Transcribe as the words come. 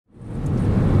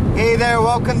Hey there,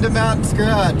 welcome to Matt's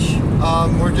Garage.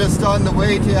 We're just on the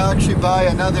way to actually buy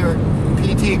another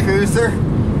PT Cruiser.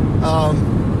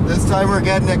 This time we're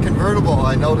getting a convertible.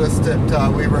 I noticed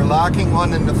that we were lacking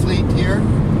one in the fleet here,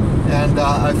 and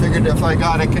I figured if I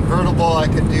got a convertible I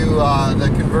could do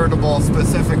the convertible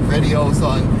specific videos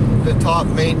on the top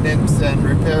maintenance and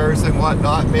repairs and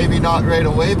whatnot. Maybe not right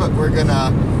away, but we're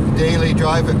gonna daily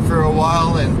drive it for a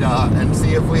while and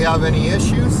see if we have any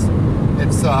issues.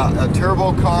 It's a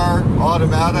turbo car,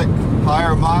 automatic,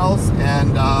 higher miles,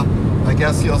 and I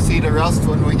guess you'll see the rest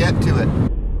when we get to it.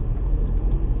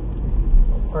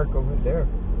 I'll park over there.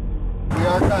 We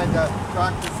are kind of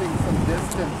practicing some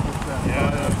distance with them.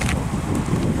 Yeah,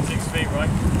 6 feet, right?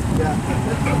 Yeah.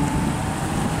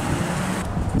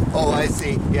 Oh, I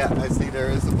see. Yeah, I see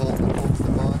there is a bolt that holds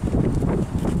them on.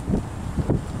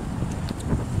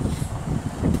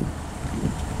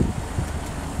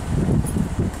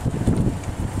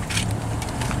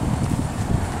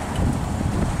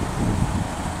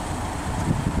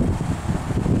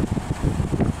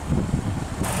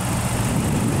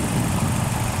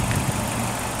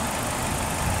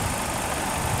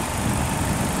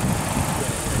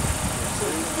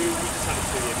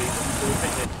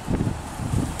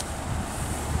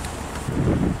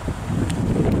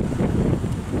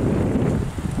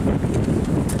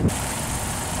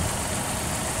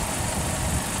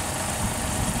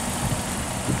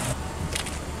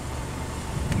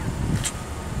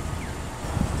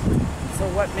 So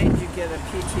what made you get a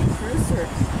PT Cruiser?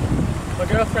 My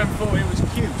girlfriend thought it was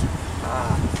cute.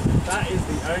 Ah. That is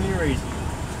the only reason.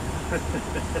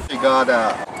 We got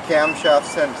a camshaft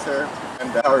sensor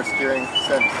and a power steering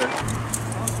sensor.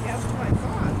 Well, that's what I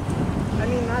thought. I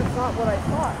mean, that's not what I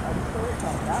thought. I'm sure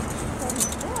about that.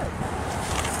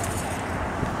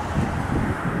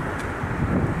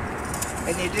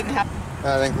 And you didn't have...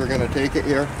 I think we're going to take it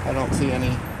here. I don't see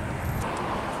any.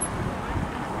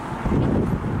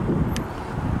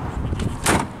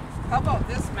 How about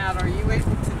this, Matt? Are you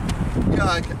able to...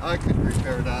 Yeah, I could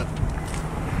repair that.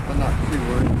 I'm not too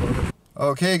worried about it.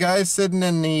 Okay guys, sitting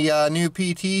in the new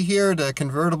PT here, the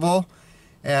convertible,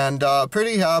 and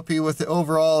pretty happy with it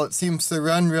overall. It seems to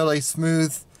run really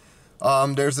smooth.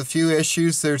 There's a few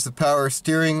issues. There's a power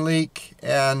steering leak,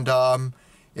 and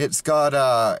it's got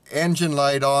a engine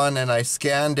light on, and I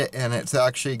scanned it, and it's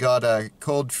actually got a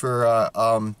code for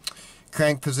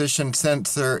crank position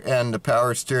sensor and a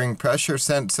power steering pressure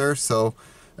sensor. So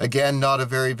again, not a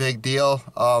very big deal.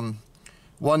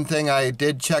 One thing, I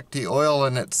did check the oil,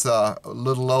 and it's a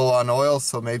little low on oil,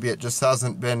 so maybe it just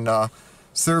hasn't been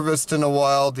serviced in a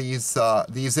while. These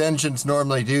engines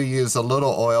normally do use a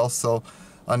little oil, so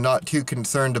I'm not too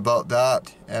concerned about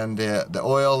that. And the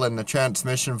oil and the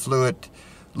transmission fluid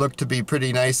look to be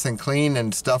pretty nice and clean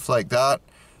and stuff like that.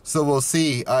 So we'll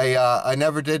see. I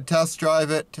never did test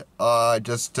drive it. I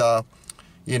just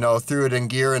you know, threw it in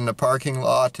gear in the parking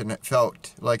lot, and it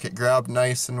felt like it grabbed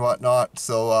nice and whatnot.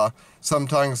 So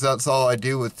sometimes that's all I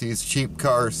do with these cheap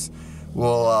cars.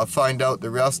 We'll find out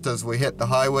the rest as we hit the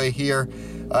highway here.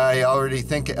 I already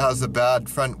think it has a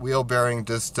bad front wheel bearing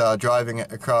just driving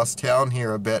it across town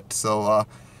here a bit. So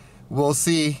we'll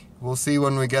see. We'll see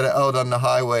when we get it out on the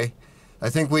highway. I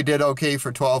think we did okay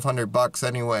for $1,200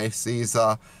 anyway. These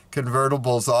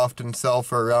convertibles often sell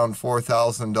for around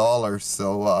 $4,000.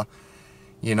 So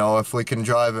you know, if we can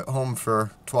drive it home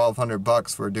for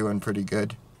 $1,200, we're doing pretty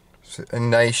good. It's a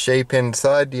nice shape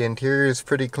inside. The interior is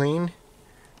pretty clean.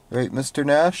 Right, Mr.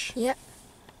 Nash? Yep.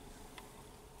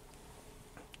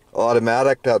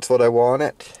 Automatic, that's what I want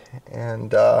it.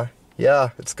 And yeah,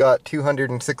 it's got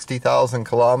 260,000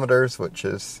 kilometers, which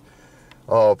is,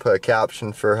 I'll put a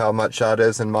caption for how much that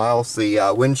is in miles.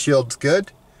 The windshield's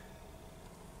good.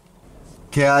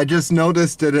 Okay, I just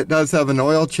noticed that it does have an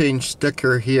oil change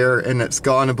sticker here, and it's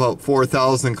gone about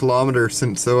 4,000 kilometers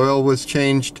since the oil was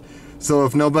changed. So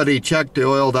if nobody checked the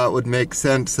oil, that would make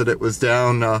sense that it was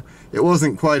down. It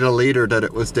wasn't quite a liter that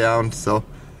it was down, so.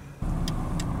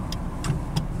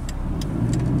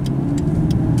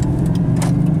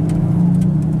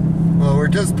 Well, we're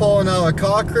just pulling out of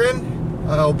Cochrane,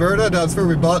 Alberta. That's where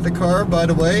we bought the car, by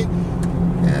the way.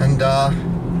 And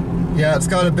yeah, it's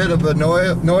got a bit of a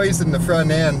noise in the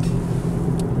front end.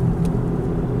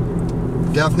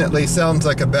 Definitely sounds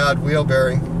like a bad wheel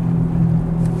bearing.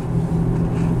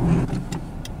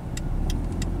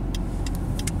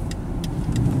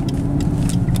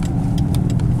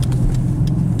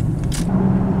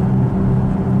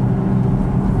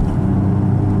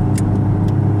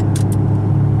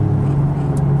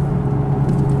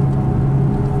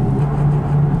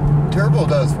 Turbo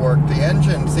does work. The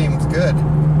engine seems good.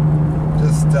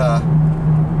 Just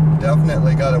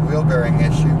definitely got to wheel bearing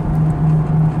issue.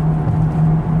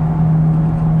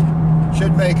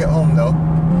 Should make it home though.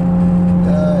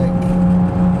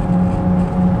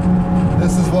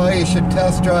 This is why you should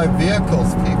test drive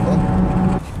vehicles, people.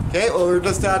 Okay, well we're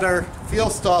just at our fuel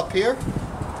stop here.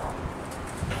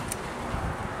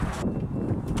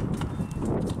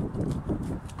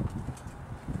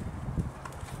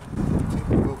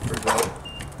 Go for the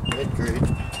mid-grade.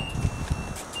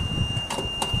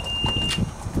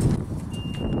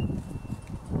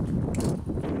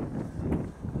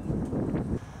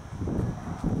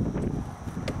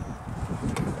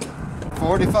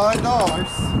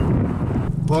 $45.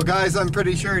 Well guys, I'm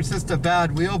pretty sure it's just a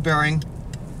bad wheel bearing.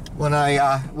 When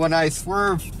I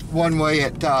swerve one way,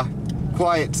 it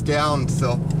quiets down,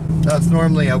 so that's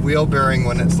normally a wheel bearing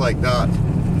when it's like that.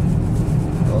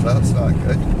 Oh, that's not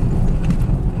good.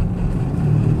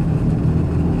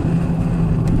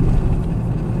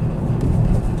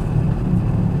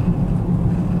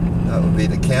 That would be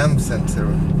the cam sensor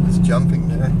was jumping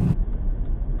there.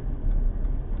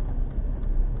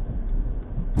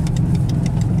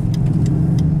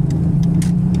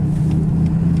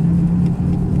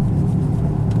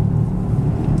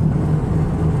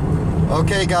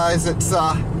 Okay guys, it's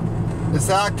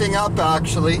acting up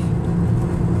actually.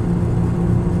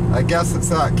 I guess it's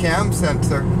that cam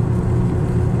sensor.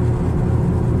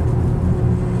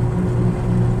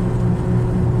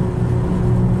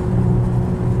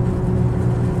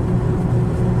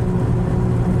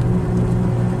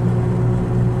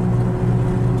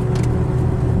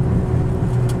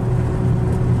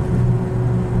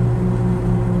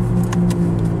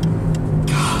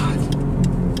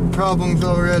 God, problems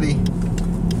already.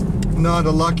 Not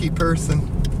a lucky person.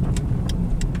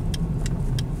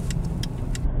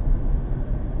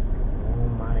 Oh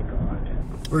my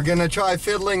God. We're gonna try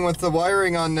fiddling with the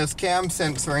wiring on this cam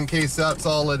sensor in case that's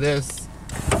all it is.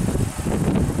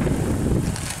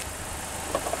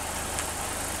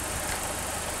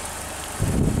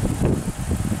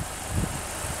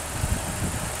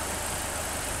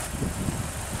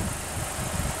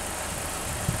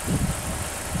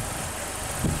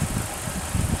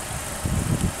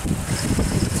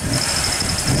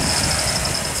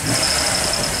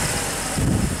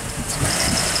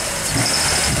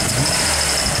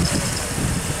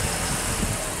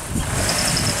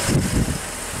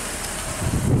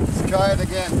 Try it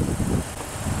again.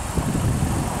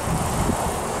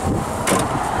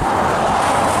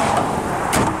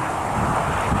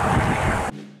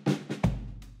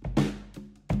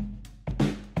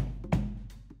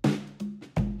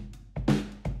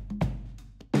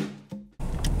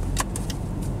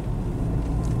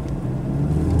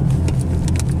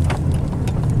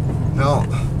 No.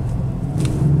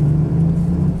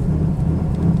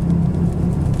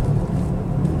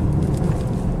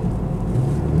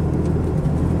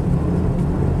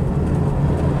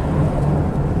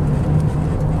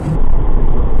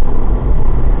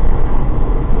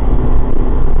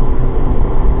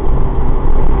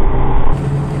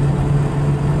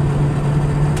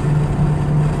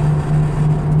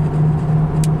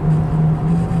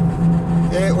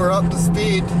 We're up to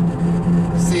speed.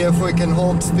 See if we can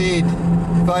hold speed.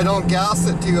 If I don't gas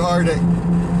it too hard, it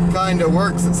kind of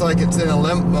works. It's like it's in a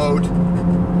limp mode.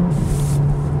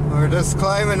 We're just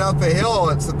climbing up a hill.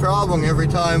 It's the problem. Every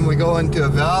time we go into a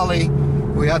valley,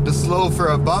 we had to slow for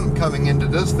a bump coming into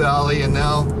this valley, and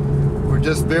now we're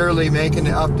just barely making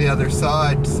it up the other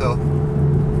side. So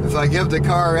if I give the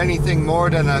car anything more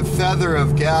than a feather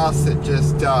of gas, it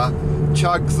just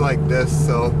chugs like this.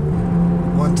 So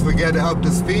once we get it up to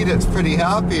speed, it's pretty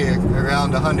happy,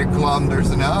 around 100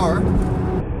 kilometers an hour.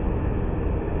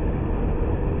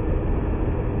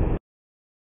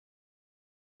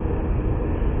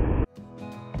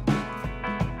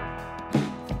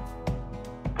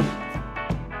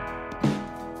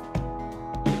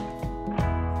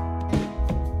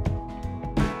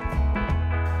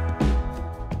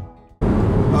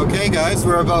 Okay guys,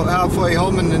 we're about halfway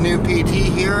home in the new PT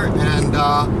here, and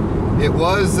it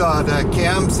was the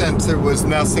cam sensor was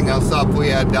messing us up. We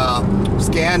had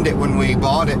scanned it when we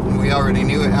bought it, and we already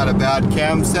knew it had a bad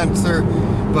cam sensor,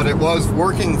 but it was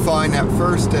working fine at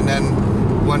first, and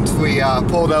then once we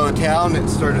pulled out of town, it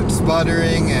started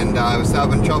sputtering, and I was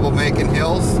having trouble making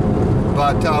hills.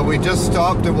 But we just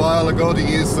stopped a while ago to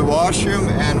use the washroom,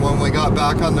 and when we got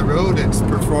back on the road, it's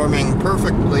performing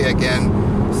perfectly again.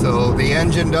 So the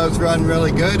engine does run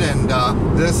really good, and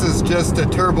this is just a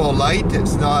turbo light.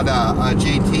 It's not a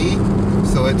GT,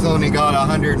 so it's only got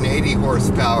 180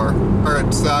 horsepower.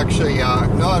 It's actually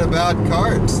not a bad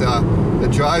car.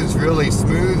 It drives really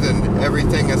smooth, and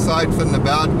everything aside from the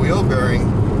bad wheel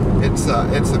bearing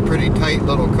It's a pretty tight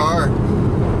little car.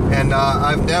 And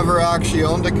I've never actually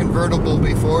owned a convertible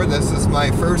before. This is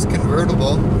my first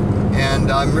convertible.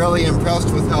 And I'm really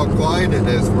impressed with how quiet it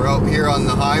is. We're out here on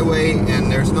the highway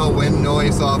and there's no wind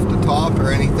noise off the top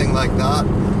or anything like that,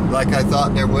 like I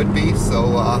thought there would be.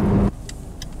 So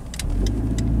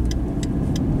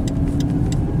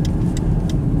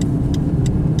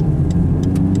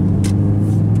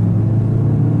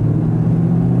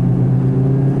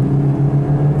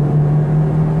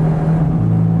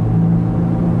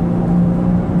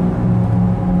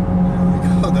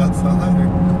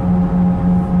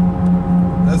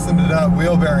listen to that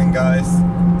wheel bearing, guys.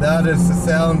 That is the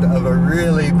sound of a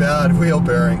really bad wheel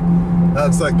bearing.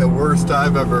 That's like the worst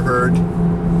I've ever heard.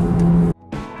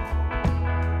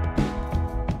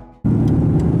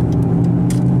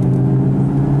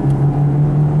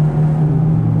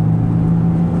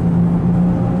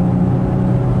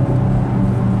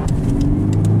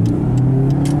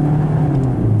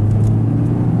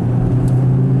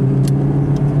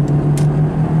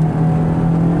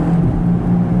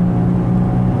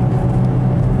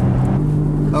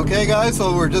 Okay guys,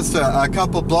 so we're just a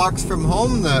couple blocks from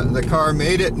home. The car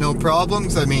made it, no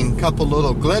problems. I mean, couple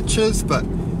little glitches, but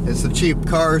it's a cheap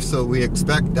car, so we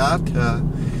expect that.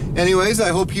 Anyways, I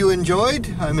hope you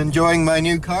enjoyed. I'm enjoying my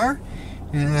new car.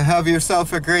 Have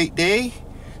yourself a great day.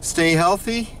 Stay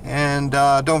healthy, and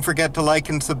don't forget to like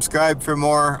and subscribe for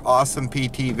more awesome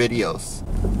PT videos.